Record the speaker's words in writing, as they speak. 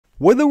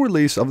With the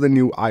release of the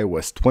new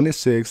iOS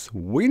 26,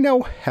 we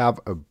now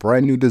have a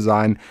brand new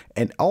design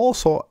and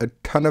also a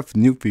ton of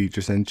new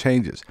features and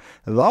changes.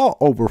 There are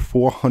over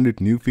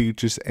 400 new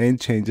features and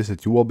changes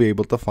that you will be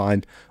able to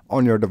find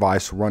on your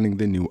device running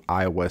the new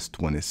iOS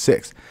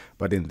 26.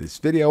 But in this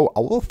video, I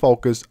will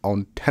focus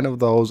on 10 of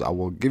those. I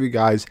will give you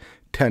guys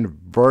 10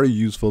 very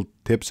useful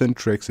tips and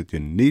tricks that you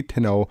need to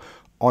know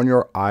on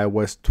your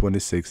iOS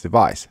 26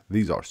 device.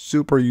 These are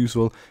super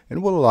useful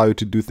and will allow you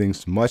to do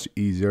things much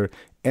easier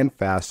and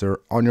faster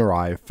on your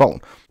iPhone.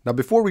 Now,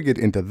 before we get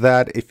into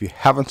that, if you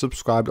haven't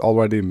subscribed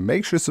already,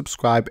 make sure to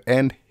subscribe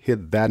and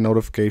hit that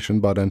notification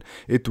button.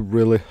 It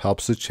really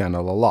helps the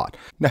channel a lot.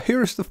 Now,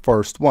 here's the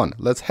first one.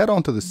 Let's head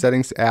on to the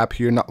settings app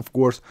here. Now, of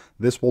course,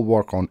 this will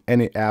work on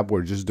any app.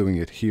 We're just doing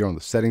it here on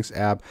the settings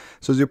app.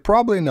 So as you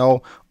probably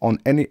know, on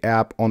any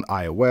app on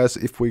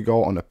iOS, if we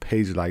go on a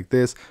page like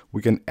this,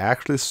 we can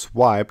actually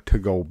swipe to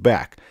go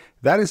back.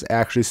 That is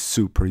actually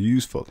super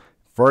useful.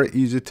 Very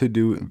easy to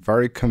do,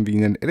 very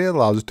convenient. It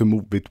allows you to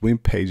move between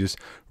pages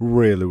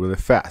really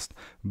fast.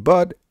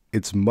 But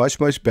it's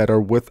much better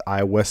with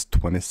iOS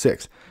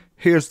 26.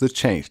 Here's the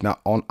change. Now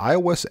on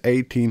iOS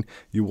 18,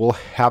 you will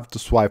have to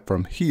swipe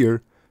from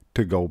here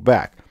to go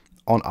back.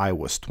 On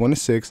iOS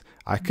 26,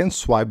 I can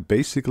swipe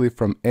basically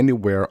from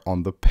anywhere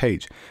on the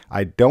page.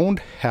 I don't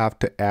have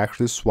to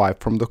actually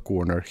swipe from the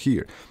corner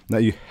here. Now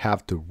you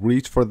have to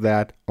reach for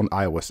that on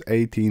iOS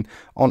 18.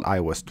 On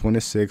iOS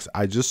 26,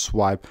 I just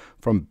swipe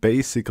from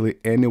basically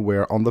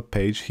anywhere on the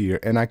page here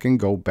and I can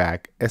go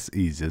back as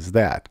easy as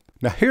that.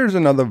 Now here's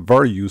another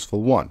very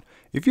useful one.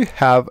 If you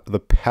have the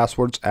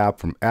Passwords app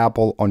from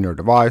Apple on your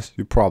device,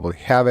 you probably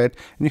have it,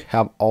 and you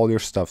have all your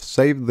stuff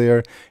saved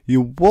there,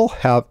 you will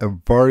have a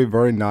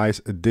very nice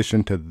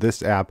addition to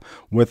this app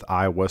with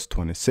iOS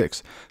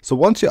 26. So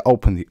once you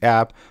open the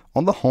app,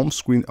 on the home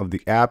screen of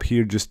the app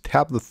here, just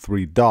tap the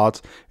three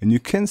dots and you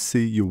can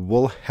see you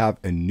will have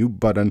a new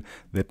button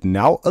that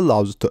now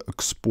allows you to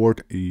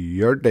export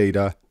your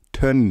data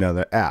to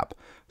another app.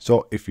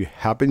 So if you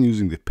have been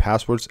using the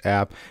Passwords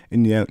app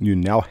and you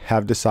now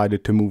have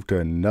decided to move to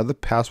another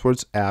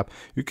Passwords app,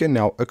 you can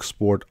now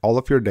export all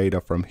of your data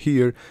from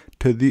here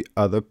to the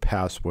other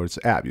Passwords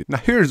app. Now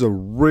here's a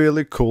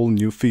really cool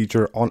new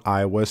feature on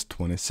iOS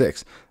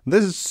 26.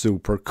 This is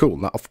super cool.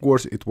 Now of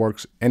course it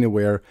works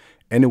anywhere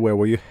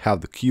where you have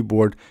the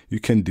keyboard, you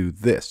can do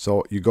this.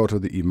 So you go to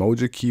the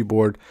emoji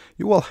keyboard,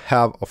 you will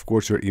have of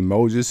course your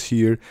emojis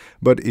here,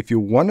 but if you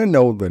want to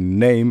know the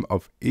name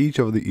of each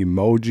of the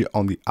emoji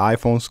on the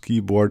iPhone's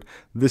keyboard,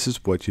 this is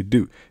what you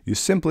do. You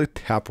simply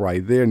tap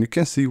right there and you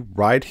can see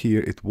right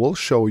here it will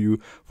show you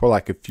for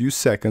like a few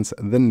seconds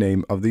the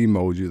name of the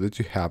emoji that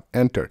you have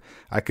entered.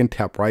 I can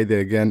tap right there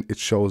again, it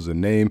shows the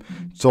name.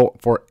 So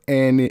for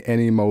any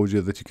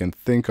emoji that you can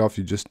think of,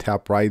 you just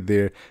tap right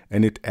there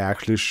and it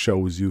actually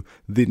shows you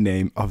the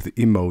name of the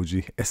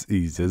emoji as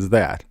easy as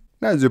that.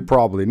 Now, as you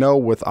probably know,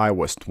 with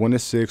iOS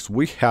 26,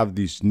 we have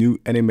these new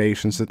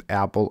animations that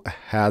Apple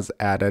has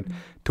added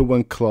to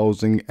when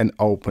closing and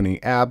opening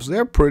apps.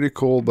 They're pretty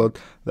cool, but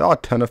there are a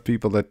ton of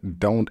people that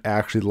don't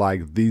actually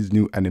like these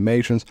new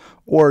animations,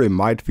 or it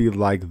might feel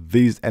like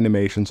these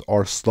animations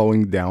are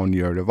slowing down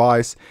your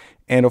device.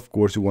 And of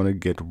course you want to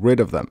get rid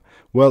of them.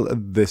 Well,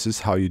 this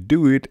is how you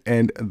do it,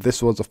 and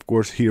this was of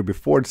course here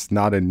before. It's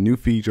not a new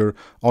feature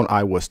on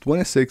iOS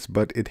 26,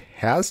 but it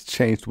has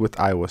changed with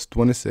iOS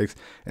 26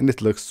 and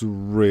it looks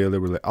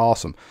really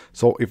awesome.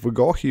 So if we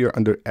go here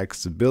under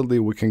accessibility,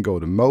 we can go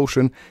to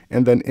motion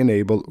and then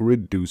enable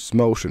reduce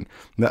motion.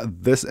 Now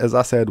this, as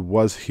I said,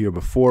 was here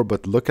before,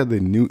 but look at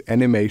the new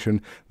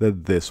animation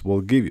that this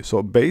will give you.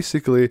 So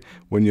basically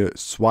when you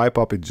swipe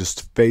up, it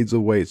just fades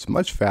away. It's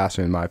much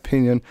faster in my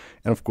opinion,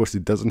 and of course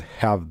it doesn't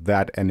have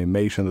that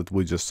animation that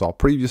we just saw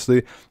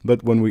previously.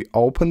 But when we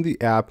open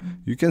the app,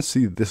 you can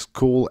see this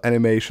cool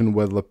animation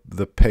where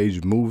the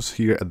page moves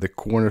here at the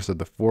corners, at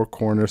the four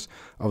corners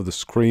of the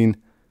screen.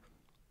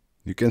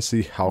 You can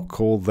see how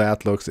cool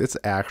that looks. It's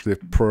actually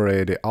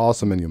pretty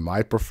awesome, and you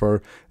might prefer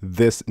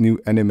this new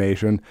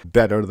animation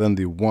better than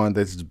the one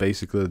that's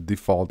basically the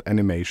default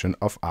animation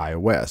of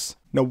iOS.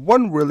 Now,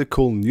 one really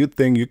cool new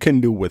thing you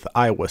can do with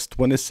iOS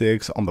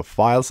 26 on the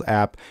Files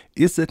app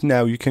is that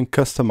now you can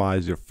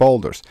customize your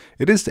folders.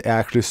 It is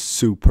actually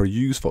super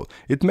useful.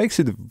 It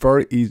makes it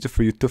very easy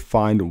for you to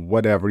find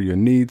whatever you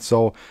need.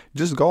 So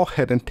just go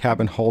ahead and tap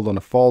and hold on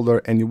a folder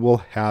and you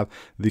will have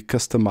the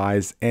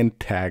customize and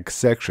tag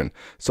section.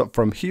 So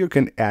from here you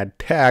can add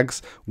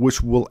tags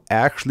which will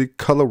actually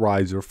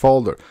colorize your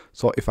folder.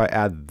 So if I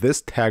add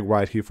this tag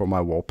right here for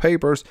my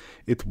wallpapers,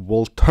 it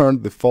will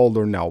turn the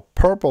folder now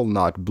purple,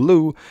 not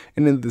blue.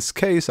 And in this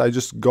case, I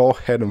just go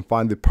ahead and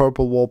find the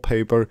purple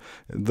wallpaper,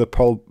 the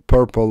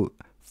purple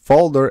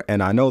folder,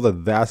 and I know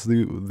that that's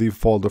the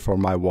folder for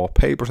my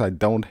wallpapers. I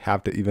don't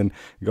have to even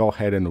go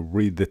ahead and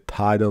read the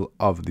title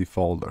of the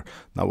folder.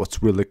 Now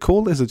what's really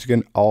cool is that you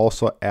can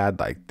also add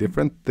like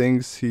different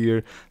things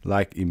here,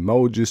 like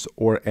emojis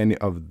or any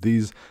of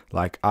these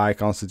like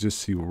icons that you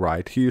see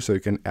right here. So you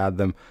can add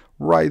them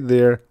right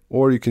there,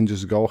 or you can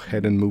just go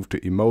ahead and move to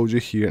emoji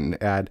here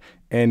and add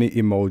any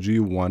emoji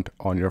you want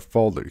on your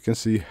folder. You can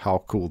see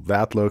how cool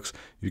that looks.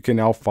 You can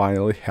now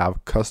finally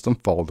have custom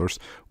folders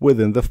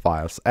within the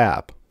Files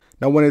app.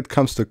 Now when it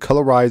comes to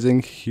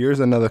colorizing, here's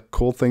another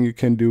cool thing you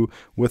can do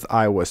with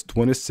iOS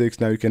 26.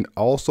 Now you can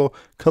also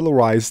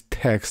colorize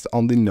text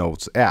on the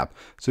Notes app.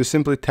 So you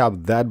simply tap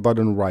that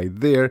button right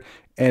there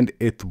and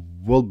it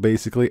will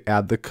basically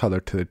add the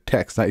color to the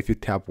text. Now if you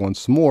tap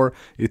once more,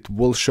 it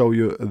will show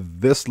you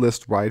this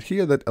list right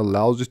here that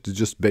allows you to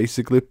just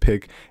basically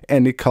pick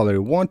any color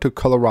you want to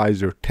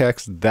colorize your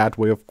text. That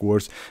way, of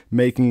course,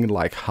 making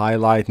like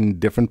highlighting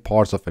different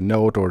parts of a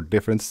note or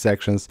different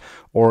sections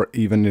or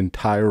even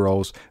entire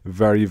rows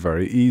very,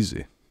 very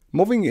easy.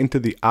 Moving into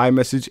the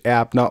iMessage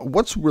app, now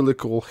what's really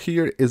cool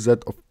here is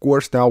that of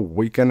course now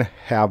we can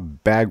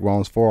have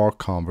backgrounds for our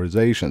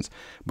conversations.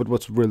 But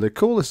what's really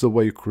cool is the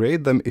way you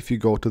create them if you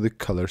go to the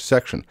color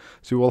section.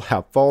 So you will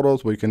have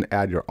photos where you can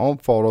add your own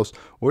photos,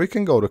 or you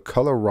can go to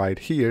color right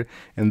here,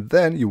 and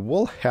then you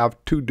will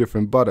have two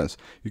different buttons.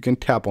 You can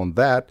tap on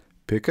that,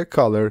 pick a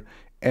color,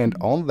 and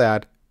on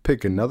that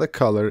pick another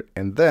color,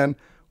 and then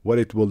what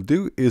it will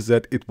do is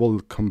that it will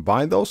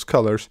combine those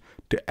colors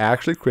to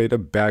actually create a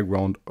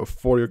background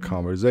for your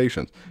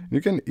conversations. You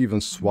can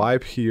even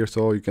swipe here,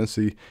 so you can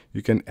see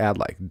you can add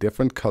like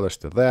different colors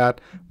to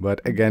that.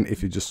 But again,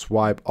 if you just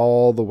swipe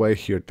all the way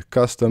here to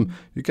custom,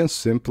 you can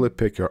simply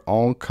pick your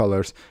own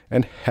colors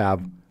and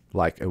have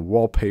like a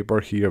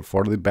wallpaper here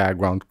for the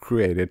background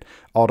created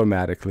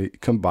automatically,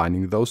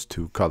 combining those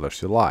two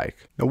colors you like.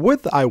 Now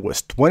with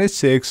iOS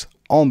 26,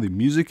 on the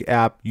music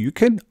app, you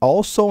can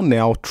also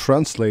now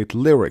translate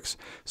lyrics.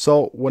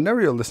 So whenever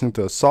you're listening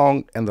to a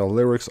song and the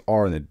lyrics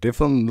are in a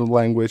different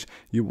language,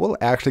 you will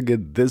actually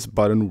get this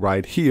button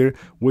right here,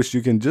 which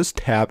you can just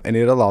tap and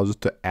it allows you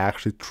to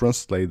actually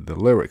translate the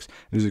lyrics.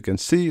 As you can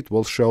see, it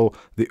will show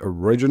the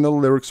original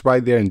lyrics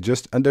right there, and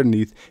just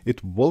underneath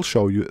it will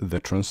show you the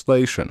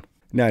translation.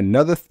 Now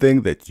another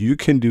thing that you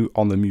can do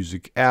on the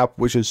music app,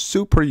 which is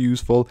super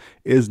useful,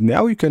 is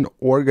now you can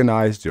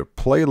organize your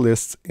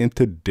playlists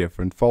into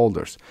different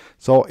folders.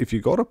 So if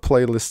you go to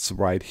playlists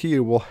right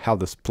here, we'll have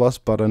this plus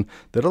button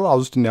that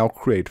allows us to now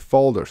create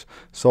folders.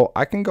 So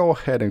I can go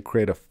ahead and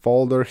create a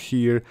folder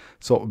here.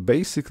 So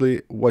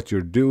basically what you're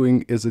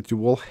doing is that you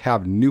will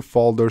have new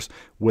folders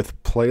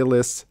with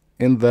playlists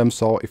in them.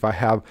 So if I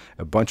have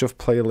a bunch of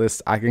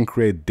playlists, I can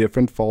create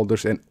different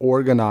folders and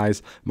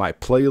organize my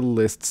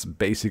playlists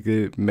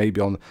basically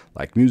maybe on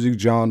like music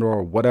genre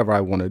or whatever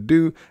I want to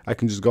do. I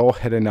can just go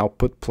ahead and now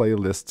put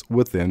playlists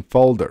within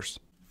folders.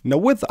 Now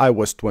with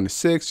iOS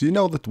 26, you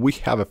know that we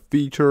have a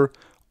feature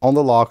on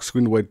the lock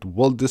screen where it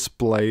will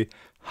display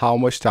how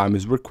much time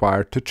is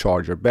required to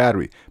charge your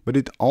battery, but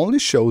it only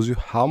shows you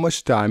how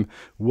much time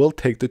will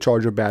take to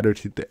charge your battery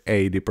to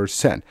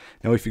 80%.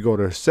 Now if you go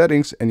to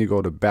settings and you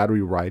go to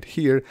battery right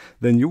here,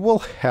 then you will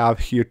have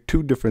here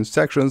two different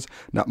sections.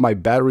 Now my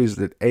battery is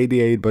at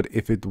 88, but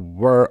if it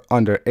were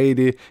under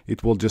 80,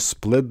 it will just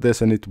split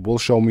this and it will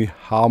show me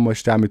how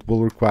much time it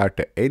will require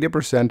to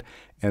 80%,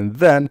 and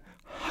then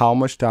how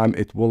much time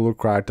it will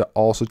require to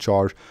also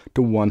charge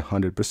to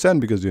 100%,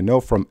 because you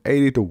know from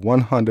 80 to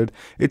 100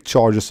 it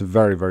charges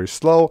very, very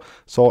slow.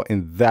 So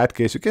in that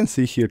case, you can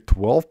see here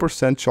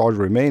 12% charge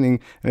remaining,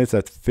 and it's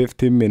at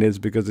 50 minutes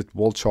because it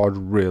will charge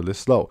really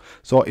slow.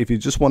 So if you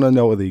just want to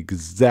know the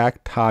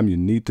exact time you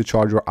need to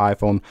charge your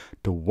iPhone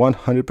to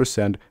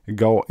 100%,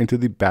 go into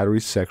the battery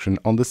section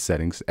on the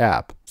settings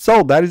app.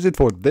 So that is it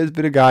for this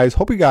video, guys.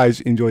 Hope you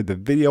guys enjoyed the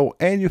video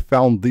and you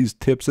found these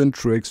tips and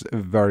tricks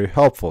very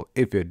helpful.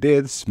 If you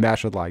did,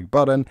 smash the like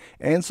button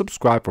and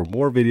subscribe for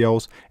more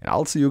videos, and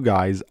I'll see you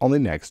guys on the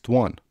next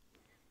one.